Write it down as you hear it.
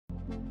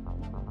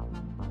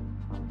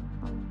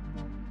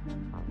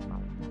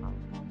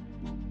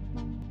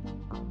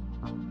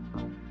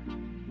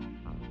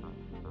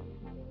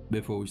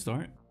Before we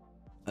start,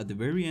 at the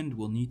very end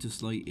we'll need to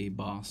slay a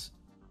boss.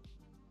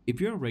 If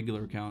you're a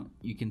regular account,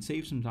 you can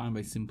save some time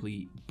by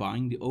simply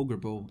buying the ogre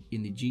bow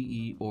in the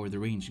GE or the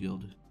range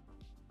guild,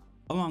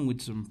 along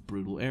with some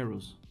brutal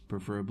arrows,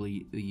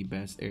 preferably the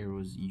best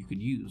arrows you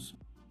could use.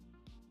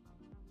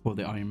 For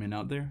the Iron Man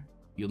out there,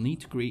 you'll need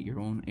to create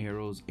your own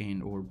arrows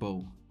and or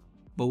bow,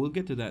 but we'll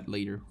get to that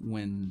later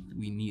when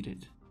we need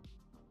it.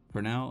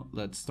 For now,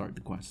 let's start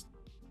the quest.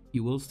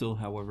 You will still,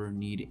 however,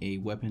 need a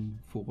weapon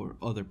for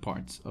other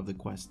parts of the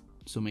quest,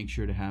 so make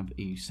sure to have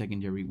a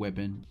secondary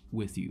weapon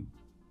with you.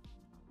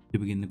 To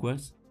begin the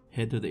quest,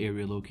 head to the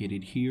area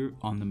located here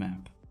on the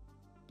map.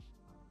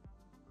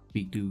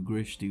 Speak to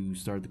Ogrish to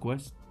start the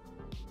quest.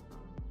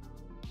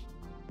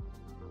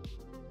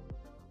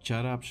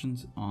 Chat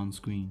options on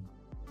screen.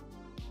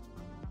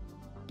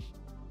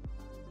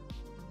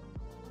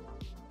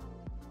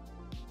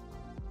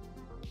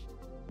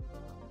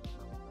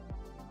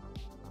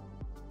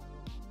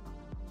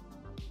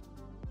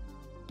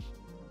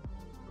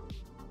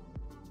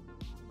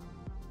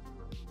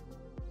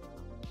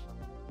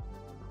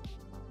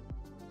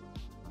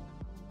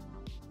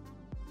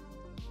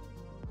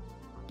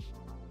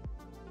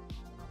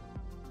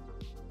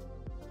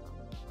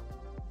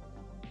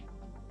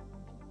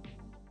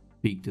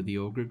 Speak to the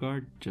ogre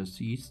guard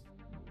just east.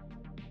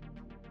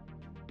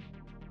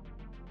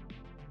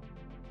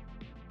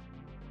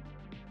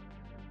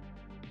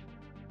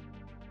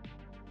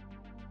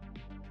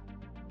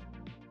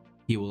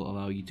 He will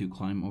allow you to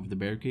climb over the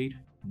barricade.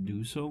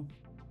 Do so.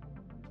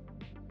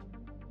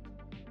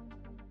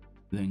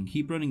 Then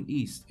keep running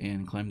east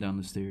and climb down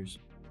the stairs.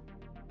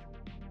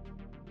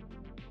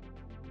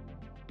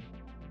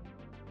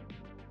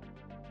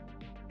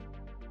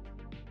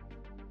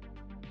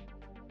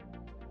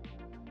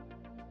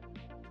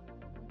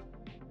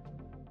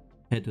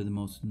 Head to the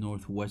most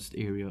northwest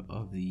area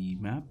of the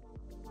map.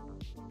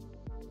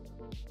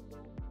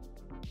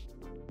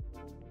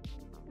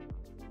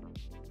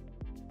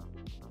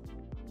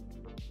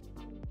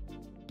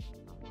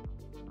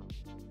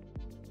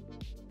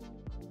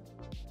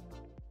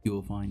 You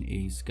will find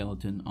a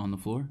skeleton on the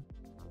floor.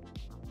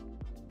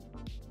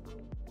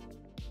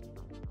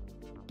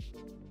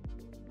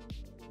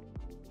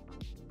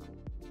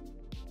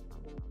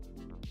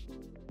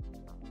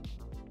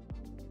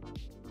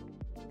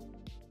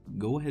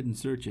 Go ahead and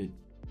search it.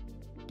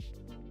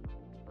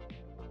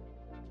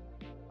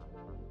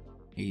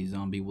 A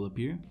zombie will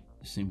appear.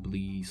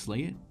 Simply slay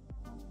it.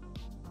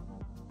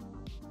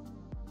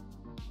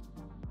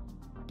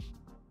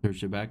 Search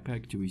the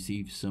backpack to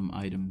receive some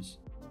items.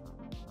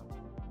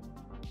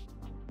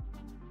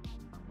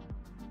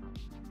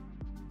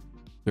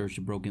 Search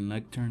the broken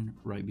lectern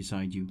right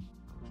beside you.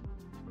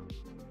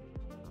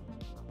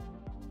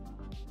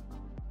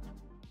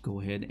 Go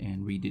ahead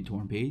and read the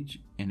torn page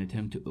and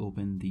attempt to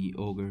open the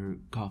ogre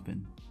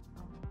coffin.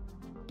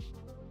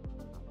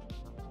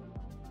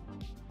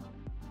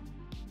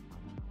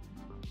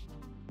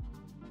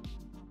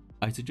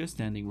 I suggest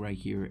standing right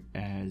here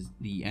as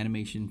the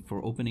animation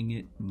for opening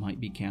it might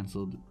be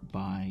cancelled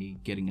by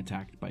getting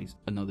attacked by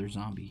another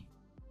zombie.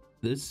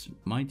 This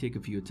might take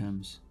a few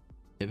attempts.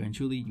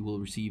 Eventually you will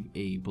receive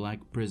a black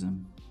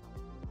prism.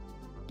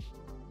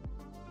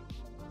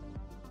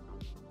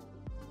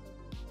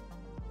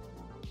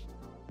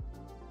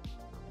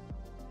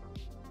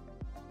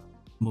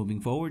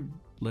 Moving forward,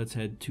 let's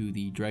head to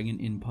the Dragon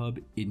Inn pub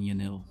in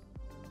Yanil.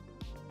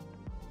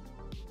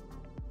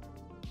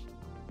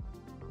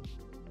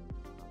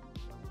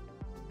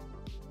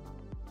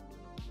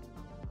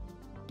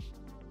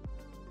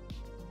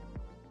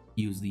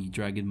 Use the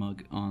dragon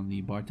mug on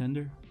the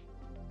bartender.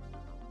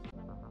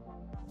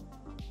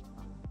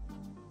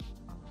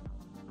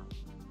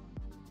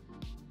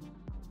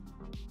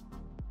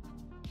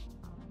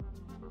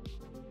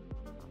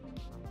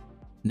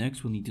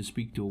 Next, we'll need to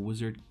speak to a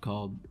wizard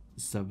called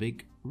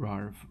Savik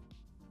Rarv.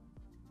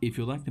 If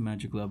you lack the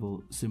magic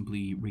level,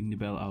 simply ring the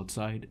bell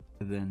outside,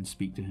 then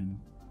speak to him.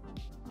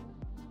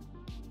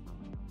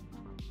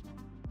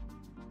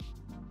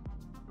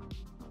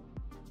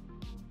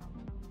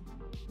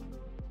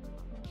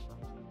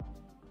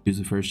 Use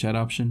the first chat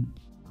option.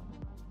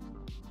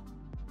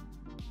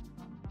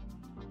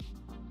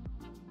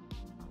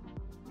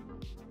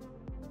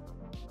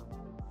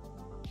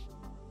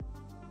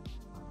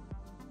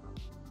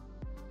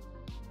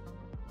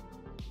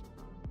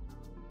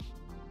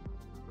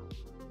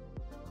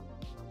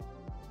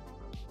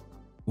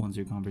 Once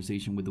your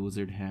conversation with the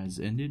wizard has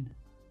ended,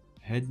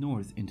 head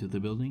north into the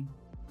building.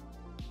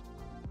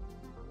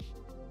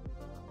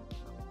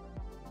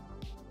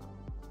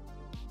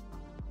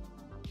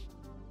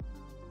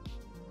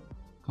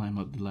 Climb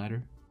up the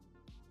ladder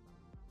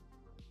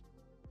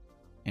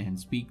and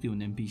speak to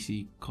an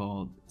NPC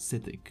called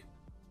Sithik.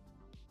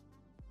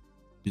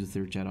 Use the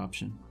third chat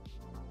option.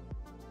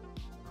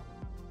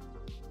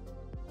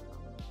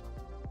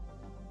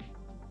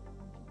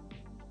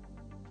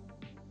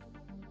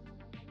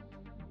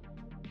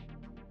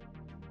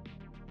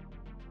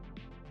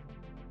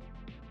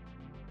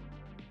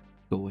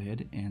 Go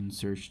ahead and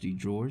search the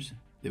drawers,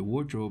 the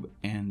wardrobe,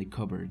 and the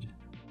cupboard.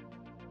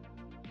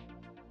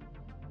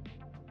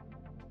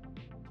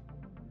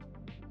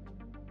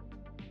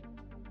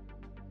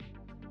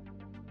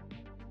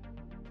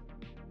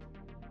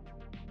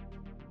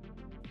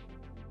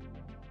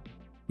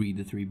 Read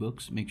the 3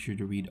 books, make sure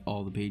to read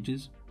all the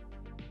pages.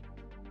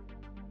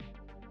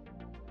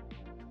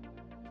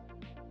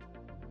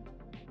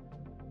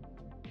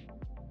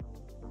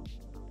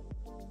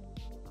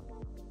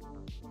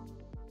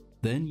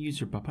 Then use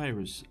your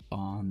papyrus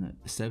on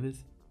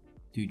Seventh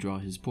to draw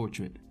his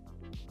portrait.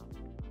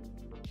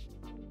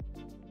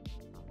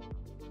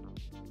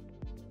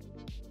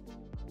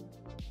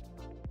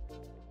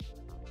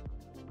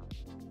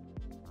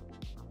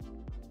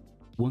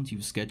 Once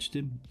you've sketched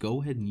him,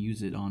 go ahead and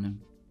use it on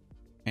him,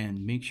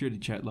 and make sure the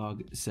chat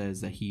log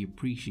says that he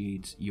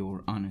appreciates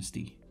your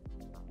honesty.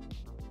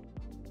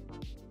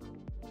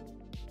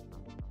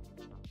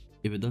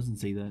 If it doesn't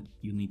say that,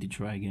 you'll need to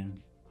try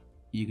again.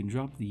 You can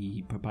drop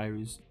the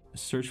papyrus,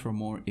 search for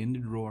more in the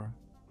drawer,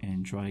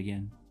 and try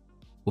again.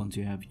 Once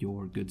you have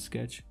your good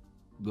sketch,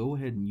 go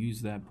ahead and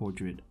use that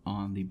portrait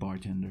on the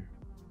bartender.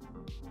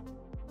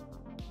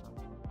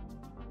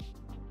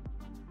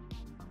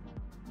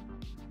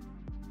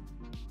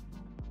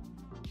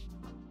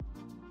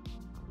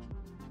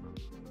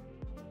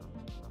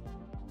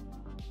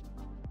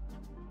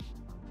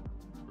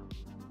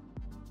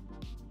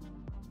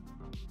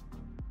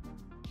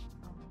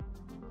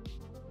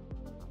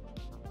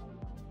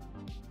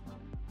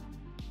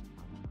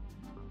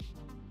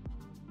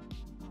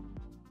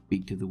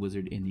 Speak to the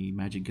wizard in the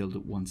magic guild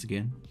once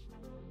again.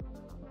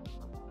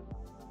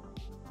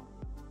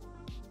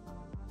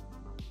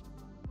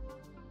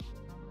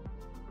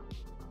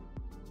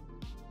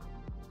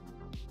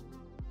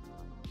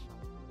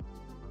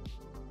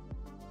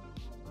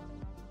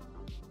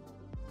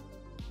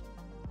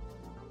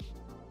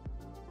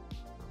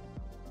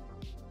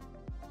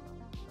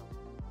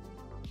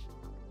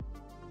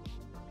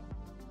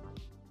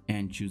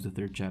 And choose the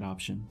 3rd chat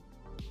option.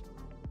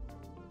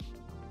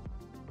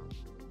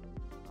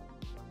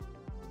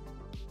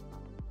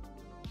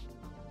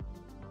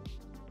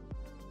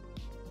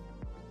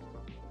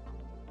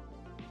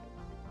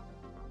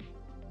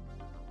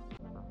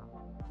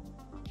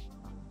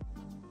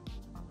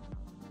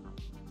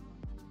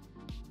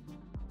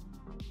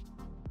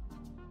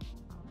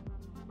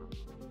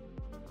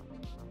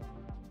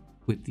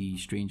 With the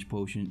strange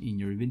potion in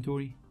your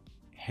inventory,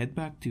 head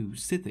back to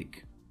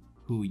Sithik,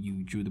 who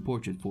you drew the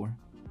portrait for.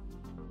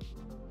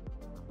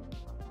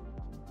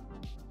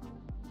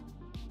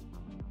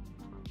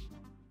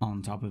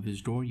 On top of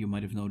his drawer, you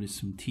might have noticed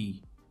some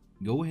tea.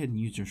 Go ahead and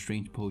use your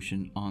strange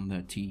potion on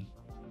that tea.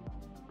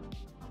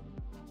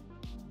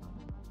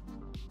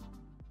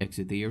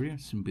 Exit the area,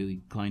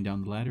 simply climb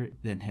down the ladder,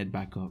 then head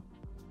back up.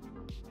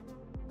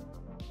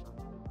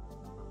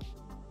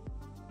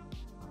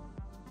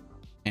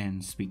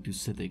 And speak to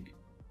Sithik.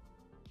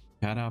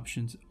 Chat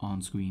options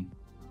on screen.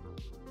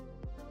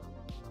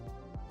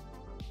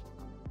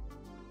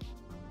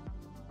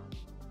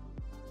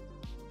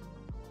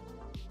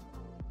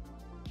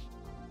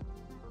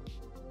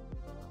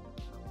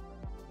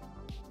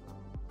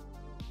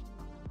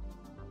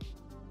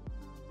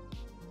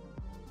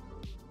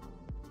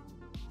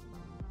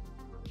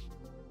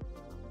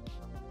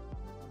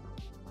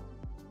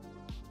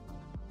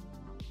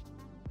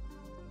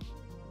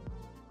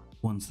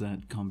 Once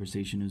that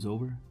conversation is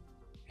over,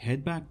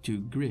 head back to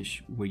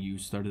Grish where you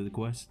started the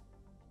quest.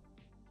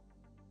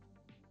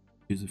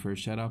 Choose the 1st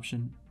chat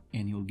option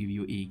and he will give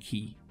you a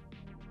key.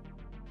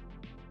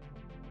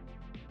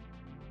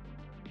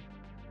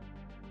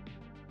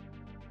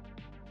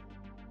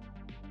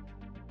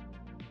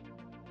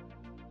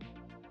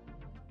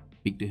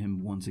 Speak to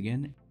him once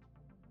again.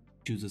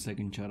 Choose the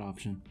 2nd chat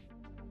option.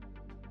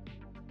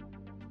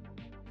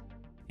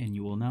 And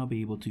you will now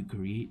be able to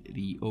create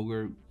the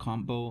ogre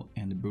combo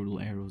and the brutal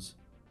arrows,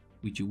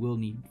 which you will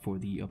need for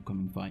the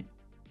upcoming fight.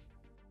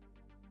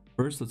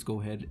 First, let's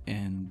go ahead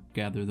and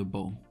gather the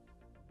bow.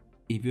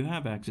 If you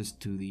have access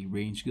to the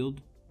range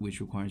guild, which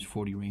requires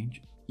 40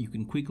 range, you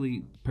can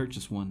quickly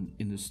purchase one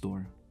in the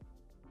store.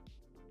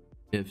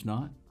 If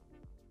not,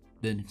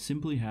 then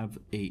simply have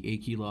a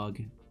Aki log,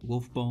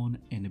 wolf bone,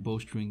 and a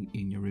bowstring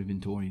in your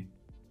inventory.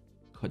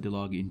 Cut the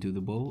log into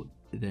the bow,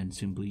 then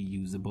simply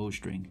use the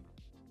bowstring.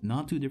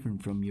 Not too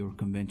different from your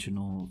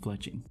conventional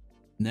fletching.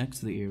 Next,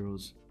 the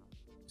arrows.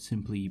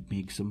 Simply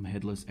make some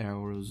headless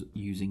arrows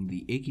using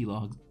the Aki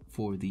log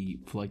for the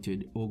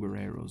flighted ogre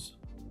arrows.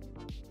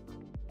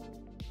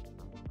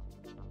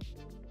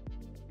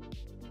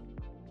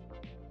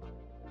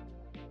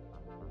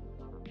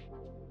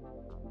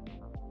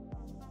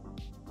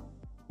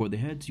 For the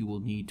heads, you will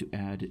need to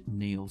add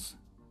nails.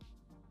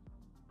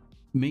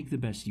 Make the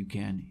best you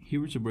can.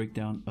 Here is a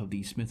breakdown of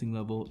the smithing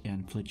level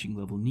and fletching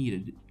level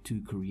needed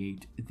to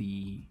create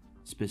the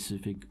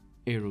specific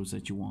arrows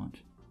that you want.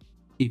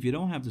 If you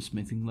don't have the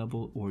smithing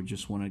level or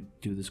just want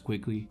to do this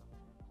quickly,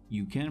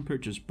 you can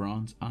purchase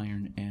bronze,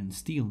 iron, and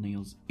steel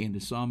nails in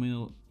the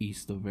sawmill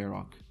east of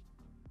Varrock.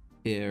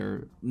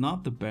 They're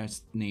not the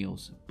best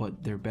nails,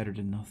 but they're better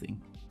than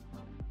nothing.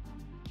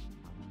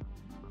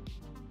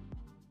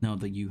 Now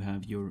that you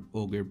have your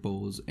ogre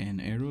bows and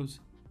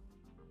arrows,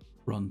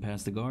 run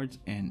past the guards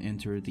and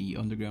enter the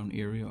underground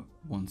area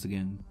once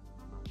again.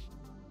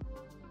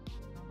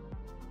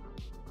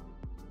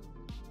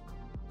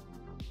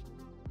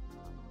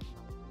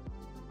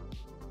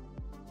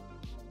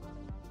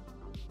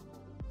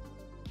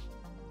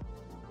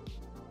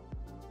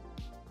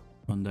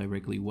 Run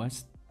directly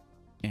west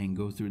and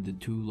go through the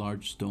 2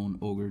 large stone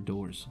ogre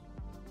doors.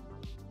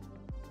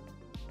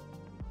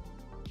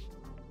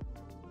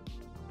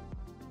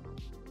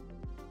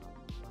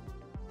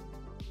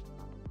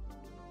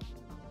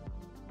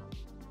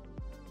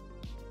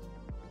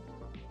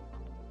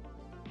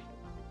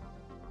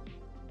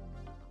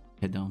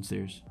 Head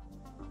downstairs.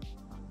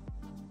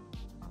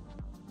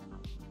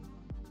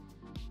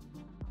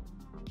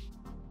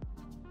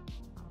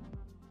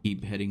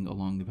 Keep heading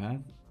along the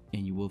path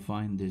and you will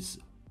find this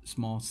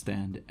small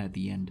stand at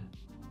the end.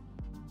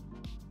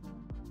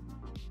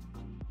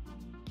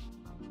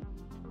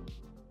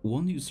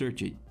 Once you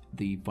search it,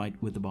 the fight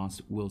with the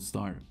boss will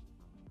start.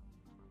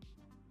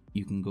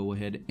 You can go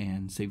ahead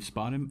and safe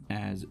spot him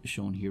as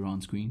shown here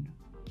on screen.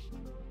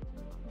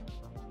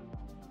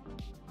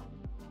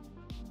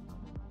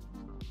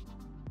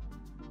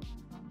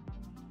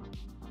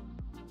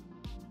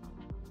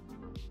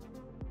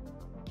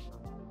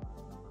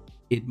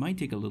 It might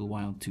take a little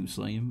while to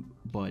slay him,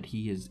 but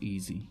he is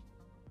easy.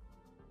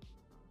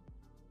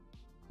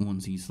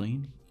 Once he's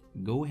slain,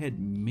 go ahead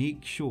and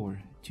make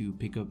sure to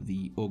pick up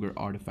the ogre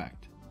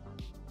artifact.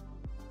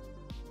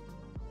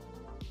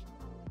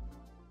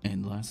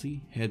 And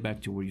lastly, head back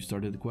to where you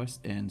started the quest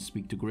and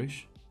speak to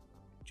Grish.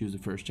 Choose the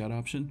first chat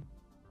option.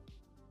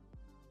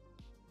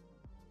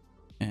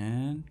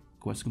 And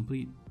quest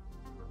complete.